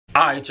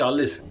All right, y'all,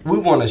 listen. We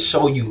want to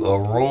show you a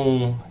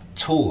room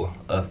tour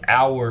of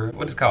our,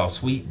 what is it called,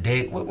 suite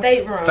deck?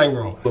 Stateroom.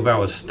 Stateroom. Of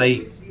our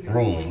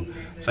stateroom.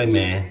 Say,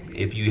 man,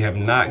 if you have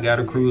not got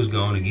a cruise,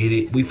 go on and get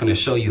it. We finna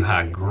show you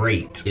how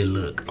great it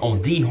look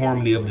on the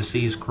Harmony of the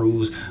Seas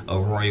cruise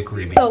of Royal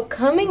Caribbean. So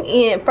coming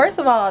in, first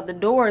of all, the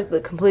doors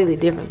look completely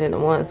different than the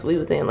ones we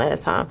was in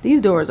last time.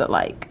 These doors are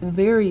like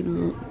very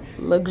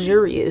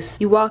luxurious.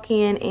 You walk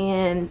in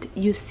and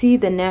you see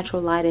the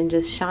natural lighting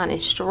just shining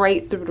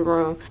straight through the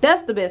room.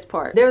 That's the best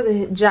part. There's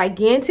a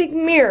gigantic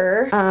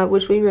mirror,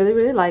 which we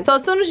really like. So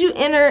as soon as you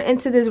enter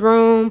into this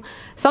room,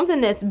 something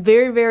that's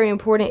very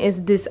important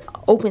is this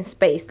open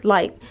space.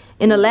 Like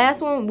in the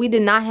last one, we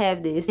did not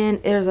have this.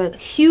 And there's a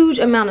huge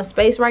amount of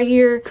space right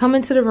here. Come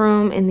into the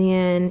room and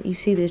then you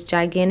see this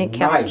gigantic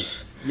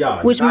couch,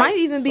 which might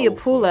even be a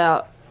pull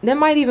out. There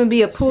might even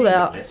be a pull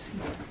out.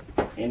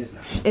 And it's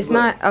not. It's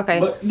not okay.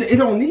 But it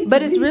don't need to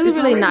But it's be.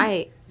 really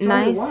nice.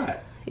 Wide.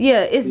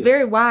 Yeah, it's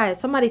very wide.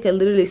 Somebody could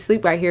literally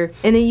sleep right here.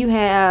 And then you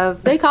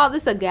have, they call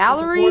this a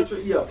gallery.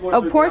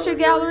 A portrait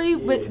gallery,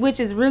 which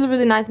is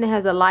really nice, and it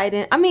has a light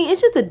in. I mean,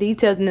 it's just the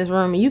details in this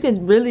room, and you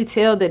can really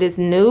tell that it's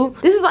new.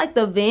 This is like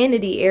the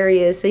vanity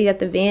area. So you got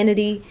the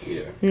vanity,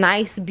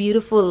 nice,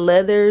 beautiful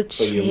leather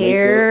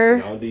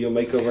chair. I'll do your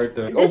makeup right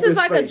there. This is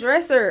like a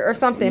dresser or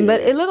something,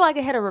 but it looked like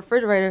it had a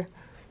refrigerator.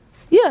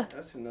 Yeah,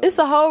 it's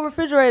a whole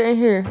refrigerator in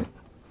here.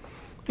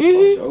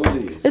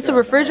 It's a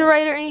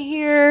refrigerator in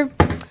here.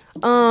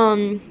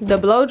 The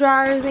blow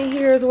dryer is in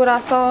here is what I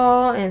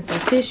saw, and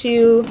some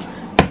tissue.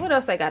 What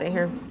else I got in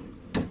here?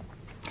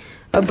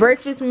 A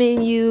breakfast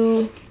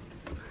menu.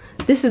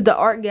 This is the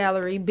art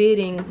gallery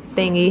bidding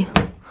thingy.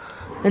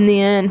 And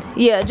then,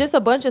 yeah, just a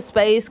bunch of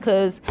space,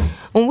 because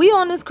when we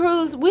on this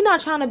cruise, we're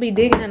not trying to be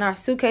digging in our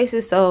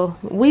suitcases, so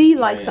we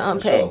like to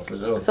unpack. For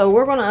sure. So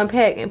we're gonna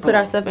unpack and put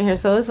our stuff in here,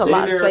 so it's a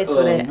lot of space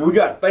for that. We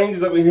got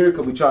things up in here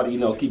because we try to, you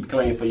know, keep it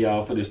clean for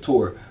y'all for this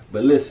tour.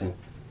 But listen,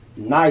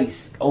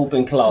 nice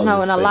open closet. No,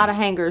 and a lot of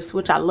hangers,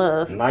 which I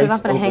love. Nice I'm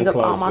gonna hang up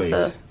all my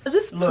stuff.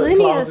 Just plenty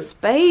closet, of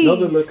space.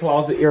 Another little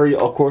closet area,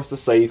 of course, the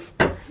safe,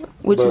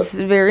 which is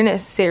very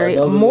necessary.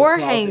 More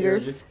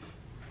hangers. Area.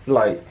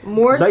 Like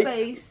more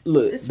space.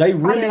 Look, this they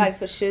probably really like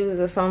for shoes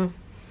or something.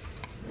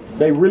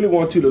 They really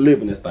want you to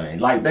live in this thing.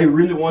 Like they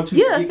really want you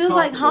to get it feels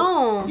like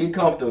home. Get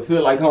comfortable,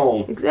 feel like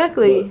home.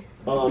 Exactly.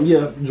 But,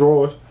 yeah,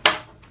 drawers.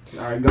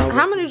 All right, go.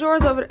 How many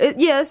drawers over there?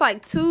 Yeah, it's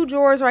like 2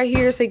 drawers right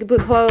here so you can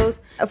put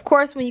clothes. Of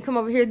course, when you come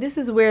over here, this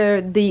is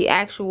where the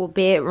actual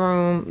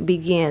bedroom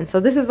begins. So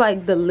this is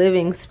like the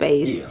living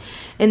space. Yeah.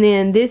 And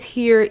then this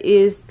here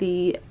is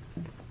the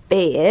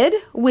bed,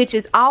 which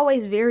is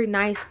always very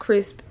nice,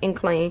 crisp, and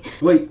clean.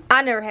 Wait,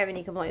 I never have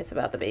any complaints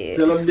about the bed.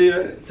 Tell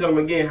them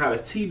again how the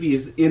TV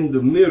is in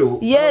the middle.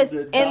 Yes,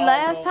 and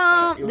last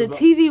time the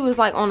TV was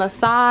like on a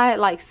side,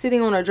 like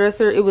sitting on a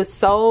dresser. It was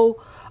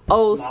so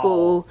old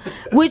school,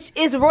 which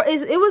it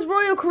was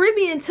Royal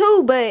Caribbean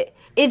too, but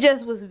it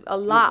just was a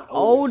lot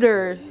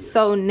older.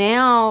 So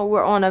now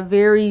we're on a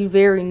very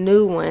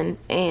new one,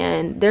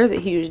 and there's a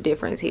huge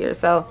difference here.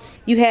 So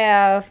you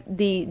have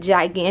the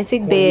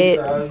gigantic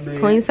bed,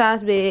 queen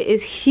size bed.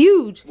 It's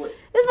huge.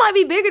 This might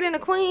be bigger than a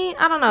queen.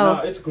 I don't know.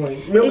 No, it's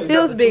queen. Remember, it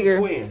feels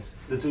bigger.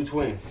 The two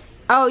twins.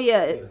 Oh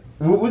yeah.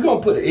 We're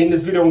gonna put in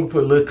this video. We're gonna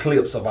put little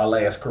clips of our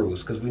last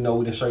cruise because we know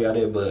we didn't show y'all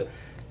that, but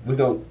we're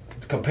gonna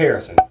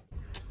comparison.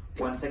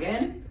 Once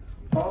again,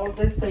 all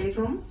the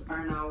staterooms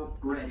are now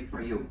ready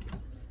for you.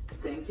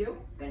 Thank you,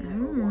 and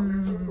have a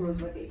wonderful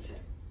cruise vacation.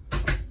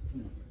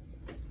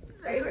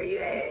 Hey, where you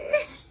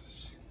at?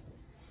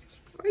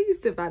 Why you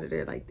step out of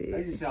there like this?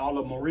 They just said all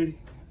of them already?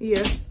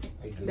 Yeah.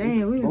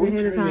 Damn, we was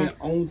ahead of time.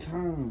 On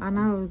time. I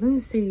know. Let me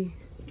see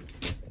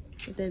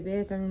what that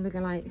bathroom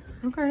looking like.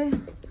 Okay.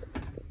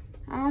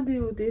 I'll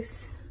deal with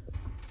this.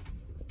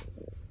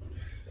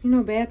 You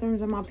know,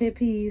 bathrooms are my pet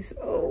peeves.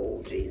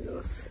 Oh,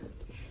 Jesus.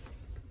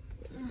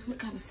 What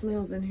kind of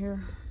smells in here?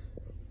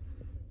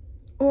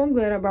 Oh, I'm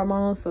glad I brought my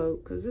own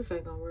soap, because this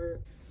ain't gonna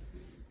work.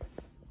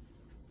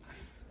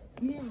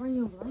 You didn't bring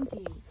your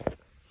blanket.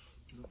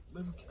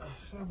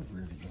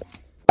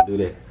 Do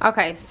that.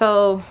 Okay,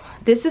 so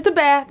this is the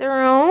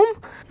bathroom.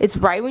 It's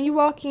right when you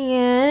walk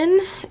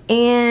in,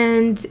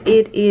 and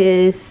it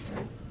is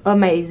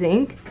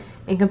amazing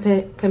in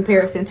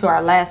comparison to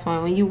our last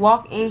one. When you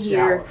walk in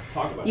here,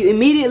 you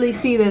immediately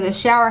see that the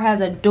shower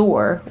has a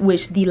door,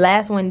 which the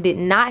last one did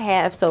not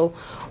have, so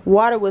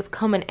water was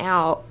coming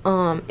out.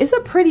 It's a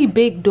pretty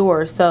big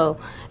door, so,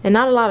 and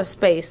not a lot of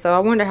space, so I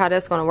wonder how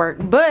that's gonna work,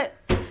 but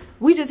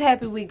we just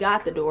happy we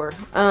got the door.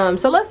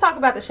 So let's talk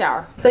about the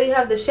shower. So you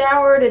have the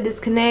shower that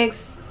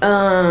disconnects,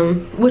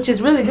 which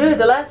is really good.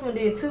 The last one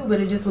did too,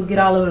 but it just would get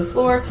all over the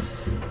floor.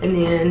 And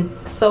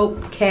then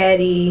soap,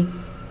 caddy,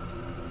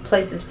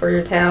 places for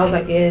your towels,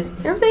 I guess.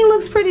 Everything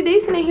looks pretty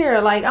decent in here.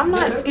 Like, I'm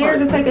not scared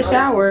to take a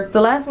shower.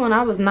 The last one,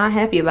 I was not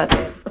happy about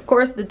that. Of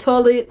course, the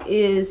toilet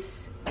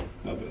is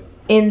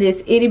in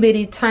this itty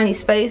bitty tiny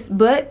space,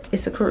 but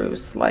it's a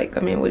cruise. Like,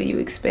 I mean, what do you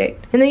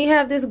expect? And then you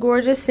have this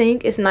gorgeous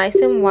sink. It's nice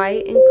and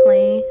white and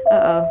clean.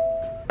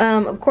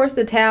 Of course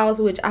the towels,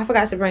 which I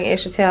forgot to bring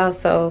extra towels,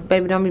 so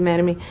baby don't be mad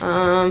at me.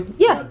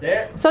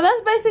 Yeah, so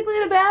that's basically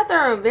the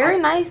bathroom. Very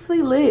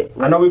nicely lit.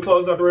 I know we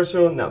closed out the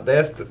restroom. Now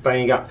that's the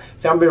thing.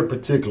 See, I'm very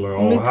particular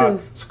on how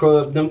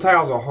scrub. Them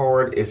towels are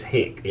hard as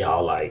heck,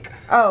 y'all. Like,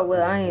 oh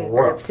well, I ain't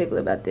very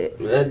particular about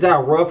that.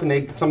 They're rough and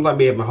they sometimes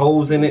be having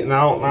holes in it and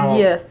I don't know.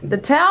 Yeah, the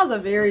towels are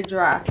very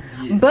dry,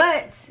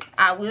 but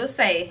I will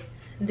say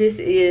this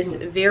is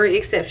very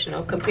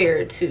exceptional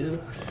compared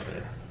to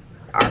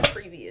our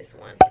previous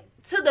one.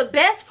 So the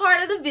best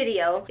part of the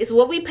video is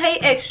what we pay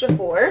extra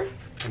for.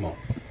 Come on.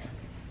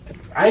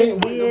 We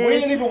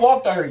ain't even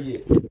walked out here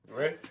yet.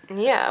 Ready?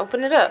 Yeah,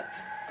 open it up.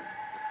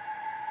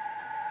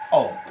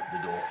 Oh, the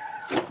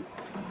door.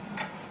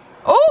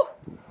 Oh,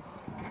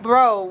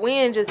 bro,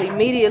 wind just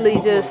immediately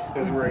just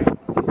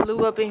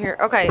blew up in here.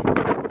 Okay,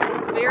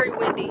 it's very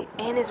windy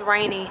and it's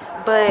rainy,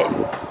 but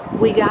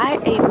we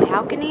got a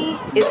balcony.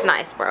 It's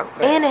nice, bro,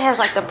 and it has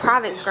like the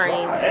private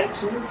screens.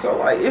 Actually, so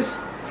like it's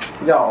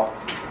y'all.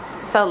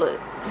 So look,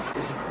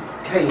 it's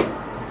okay.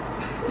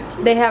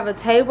 They have a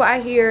table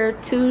out here,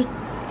 2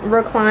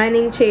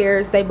 reclining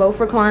chairs. They both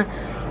recline,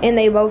 and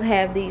they both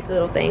have these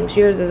little things.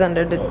 Yours is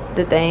under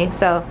the thing.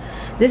 So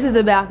this is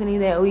the balcony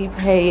that we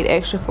paid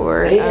extra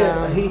for.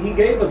 And he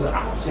gave us an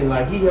option.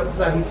 Like he helped us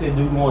out. He said,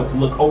 "Do we want to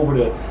look over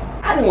the?"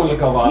 I didn't want to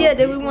look over. Yeah,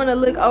 did we want to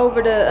look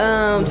over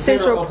the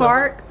Central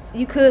Park?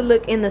 You could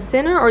look in the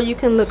center, or you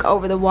can look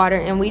over the water,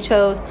 and we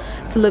chose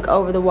to look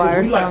over the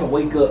water. We like to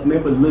wake up,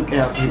 remember, look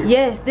out here.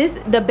 Yes,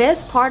 the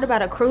best part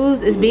about a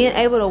cruise is being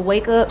able to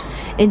wake up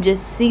and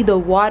just see the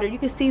water. You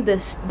can see the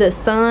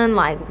sun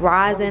like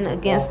rising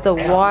against the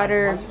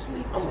water.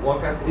 I'm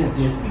walking out there,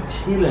 just be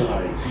chilling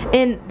like.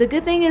 And the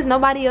good thing is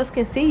nobody else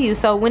can see you.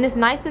 So when it's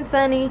nice and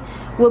sunny,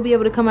 we'll be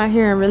able to come out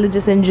here and really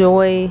just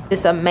enjoy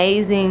this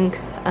amazing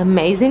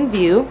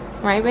view,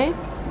 right, babe?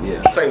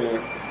 Yeah. Say,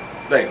 man.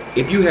 Like,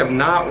 if you have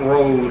not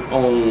rode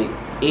on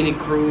any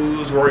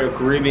cruise, Royal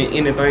Caribbean,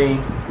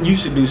 anything, you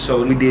should do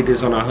so. We did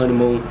this on our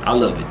honeymoon. I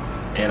love it.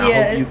 And I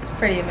hope it's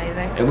pretty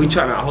amazing. And we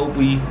trying to, I hope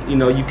we, you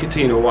know, you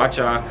continue to watch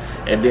our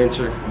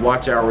adventure,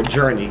 watch our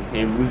journey,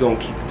 and we're gonna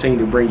continue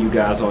to bring you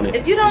guys on it.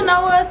 If you don't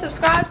know us,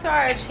 subscribe to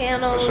our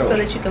channel so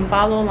that you can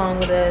follow along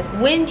with us.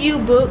 When you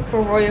book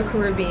for Royal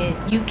Caribbean,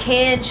 you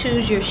can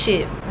choose your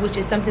ship, which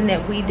is something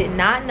that we did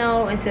not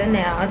know until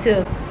now,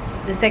 until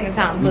the second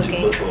time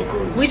booking.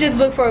 We just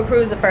booked for a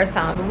cruise the first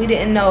time, but we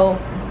didn't know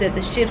that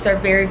the ships are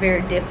very,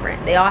 very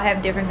different. They all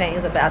have different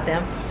things about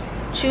them.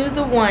 Choose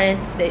the one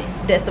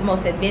that's the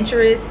most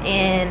adventurous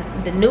and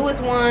the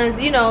newest ones.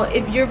 You know,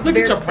 if you're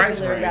very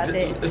particular about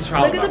that,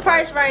 look at the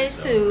price range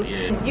too.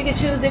 Yeah. You can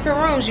choose different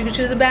rooms. You can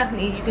choose a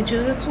balcony. You can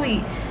choose a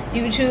suite.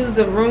 You can choose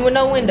a room with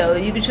no window.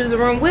 You can choose a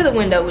room with a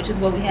window, which is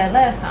what we had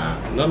last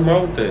time. Nothing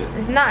wrong with that.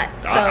 It's not.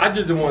 So, I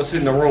just didn't want to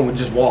sit in a room with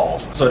just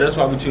walls. So that's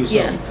why we choose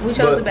something. Yeah, we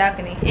chose a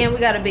balcony. And we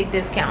got a big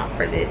discount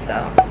for this,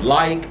 so.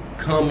 Like,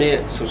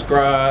 comment,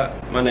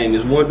 subscribe. My name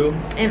is Wendell.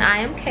 And I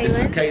am Kaylin. This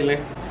is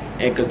Kaylin.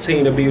 And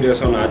continue to be with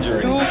us on our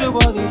journey.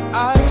 Usually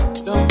I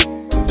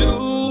don't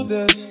do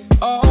this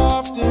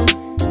often,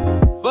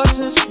 but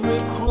since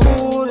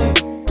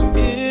recruiting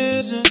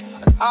isn't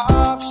an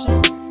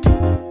option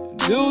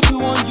due to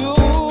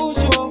unusual